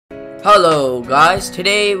Hello guys,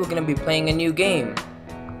 today we're gonna be playing a new game.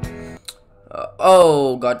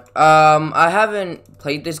 Oh god, I haven't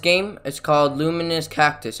played this game. It's called Luminous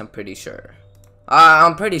Cactus, I'm pretty sure.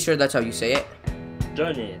 I'm pretty sure that's how you say it.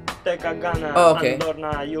 Oh, okay.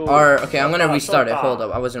 Okay, I'm gonna restart it. Hold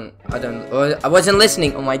up, I wasn't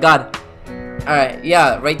listening. Oh my god. Alright,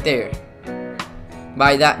 yeah, right there.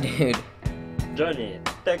 By that dude. Johnny,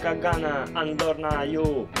 take a gunna and dorna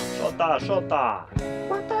you. Shota.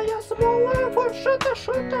 What are you small for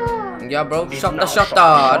shota? Yeah, bro, shota.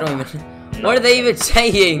 I don't even. What are they even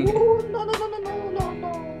saying? No.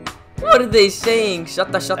 What are they saying?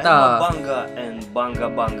 Shota. Banga and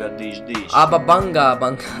banga dish. Abba banga.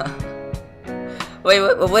 Wait,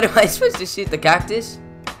 what am I supposed to shoot? The cactus?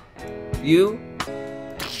 You?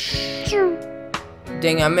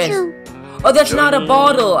 Dang, I missed. Oh, that's not a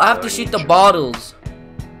bottle. I have to shoot the bottles.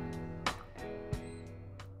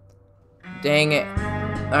 Dang it.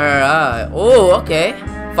 Alright. Oh, okay.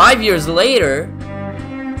 5 years later.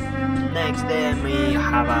 Next day we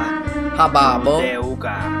have a Hababo.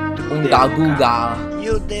 Unga guga.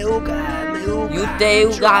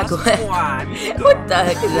 What the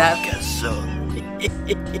heck is that?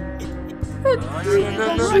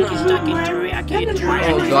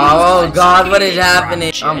 Oh god, what is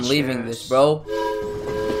happening? I'm leaving this, bro.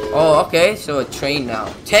 Oh, okay, so a train now.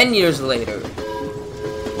 10 years later.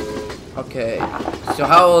 Okay, so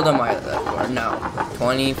how old am I now?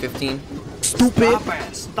 20, 15? Stupid!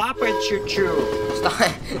 Stop it, choo-choo! Stop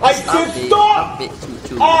it,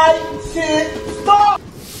 choo-choo. I said stop!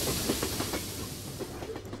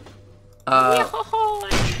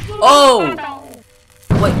 Oh!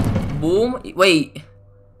 Wait, boom? Wait.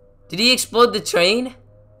 Did he explode the train?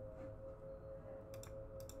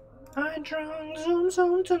 I drank zoom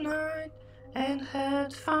tonight and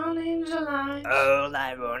had fun in the light. All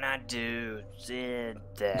I wanna do is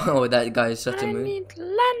that. Oh, that guy is such a mood. I need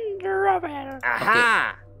Land Rover.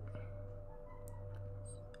 Aha!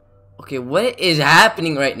 Okay, what is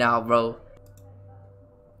happening right now, bro?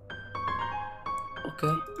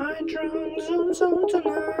 Okay. I drank zoom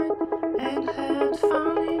tonight and had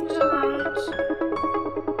fun in the lights.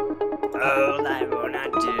 All I wanna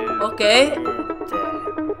do. Okay.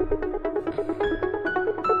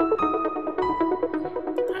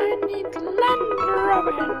 I need Land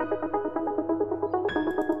Rover.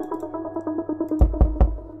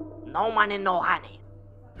 No money, no honey.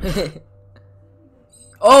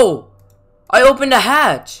 Oh! I opened a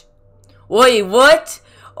hatch! Wait, what?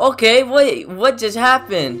 Okay, wait, what just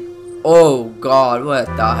happened? Oh god, what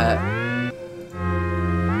the heck?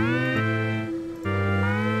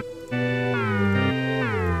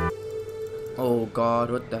 Oh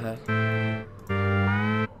god, what the heck?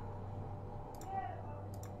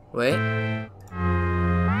 Wait.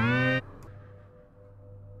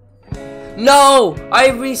 No! I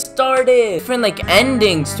restarted! Different like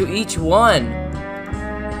endings to each one.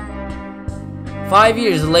 5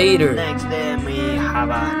 years later. Next day we have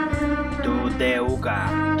a Tudeuka.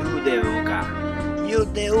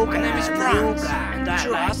 My name is Franz, and I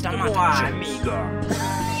like tomato amigo.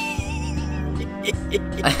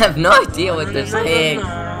 I have no idea what they're saying.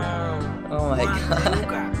 Oh my god.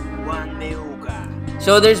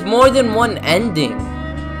 So there's more than one ending.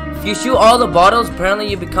 If you shoot all the bottles, apparently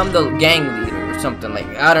you become the gang leader or something. Like,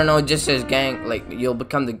 I don't know, it just says gang, like you'll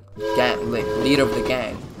become the gang, like leader of the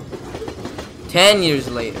gang. 10 years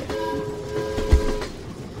later.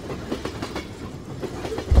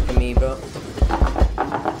 Look at me, bro.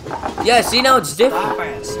 Yeah, see now it's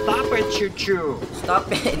different. Stop it, choo-choo.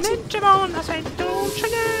 Stop it.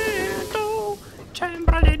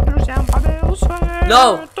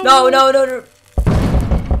 No.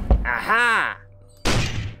 Aha!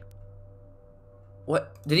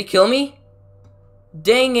 What? Did he kill me?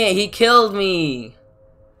 Dang it, he killed me.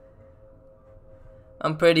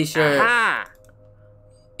 I'm pretty sure. Aha!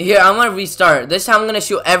 Here, I'm gonna restart. This time I'm gonna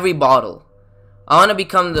shoot every bottle. I wanna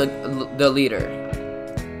become the leader.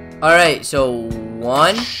 Alright, so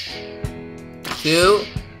 1, 2,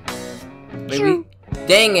 maybe.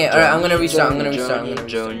 Dang it! Alright, I'm gonna restart.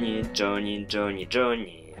 Johnny.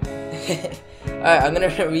 Alright, I'm gonna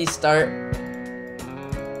restart.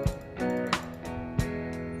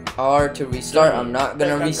 R to restart. I'm not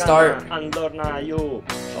gonna restart.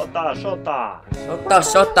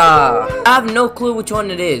 Shota. I have no clue which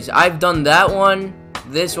one it is. I've done that one,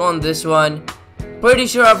 this one. Pretty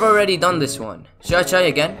sure I've already done this one. Should I try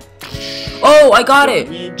again? Oh, I got it!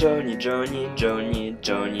 Johnny.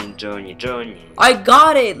 I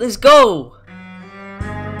got it! Let's go!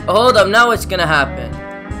 Hold up, now what's gonna happen?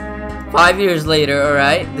 5 years later,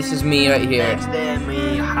 alright? This is me right here. Next day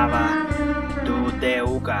we have a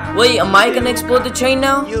Wait, am I gonna explode the train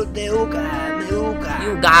now? You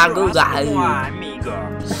got go got. My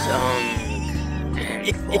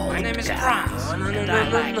name is Franz, and I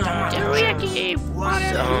like teriyaki.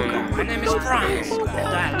 My name is Franz, and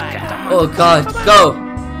I like tomato. Oh god, go!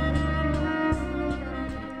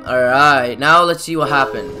 Alright, now let's see what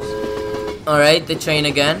happens. Alright, the train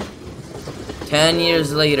again. 10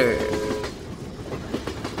 years later.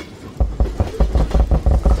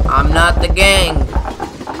 I'm not the gang.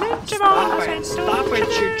 Stop it,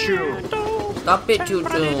 choo-choo. Stop it,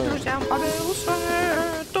 choo-choo.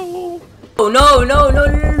 Oh no, no, no,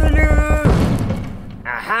 no, no, no.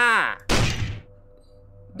 Aha!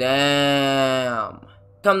 Damn.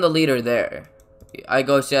 I'm the leader there. I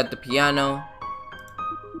go sit at the piano.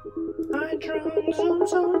 I drank zoom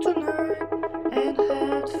tonight and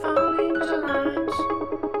had fun in the night.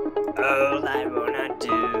 All I wanna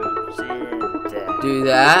do is Do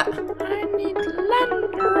that. I need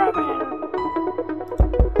Land Rover.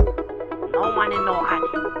 No money, no honey.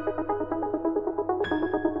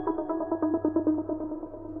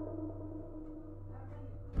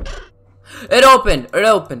 It opened. It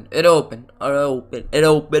opened. It opened. It opened. It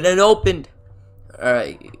opened. It opened.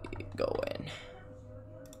 Alright, go in.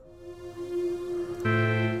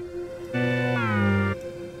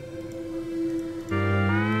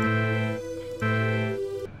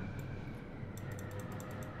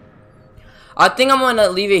 I think I'm gonna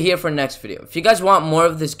leave it here for next video. If you guys want more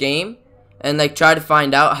of this game and like try to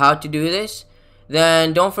find out how to do this,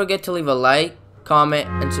 then don't forget to leave a like, comment,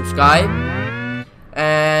 and subscribe.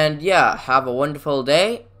 And yeah, have a wonderful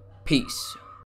day. Peace.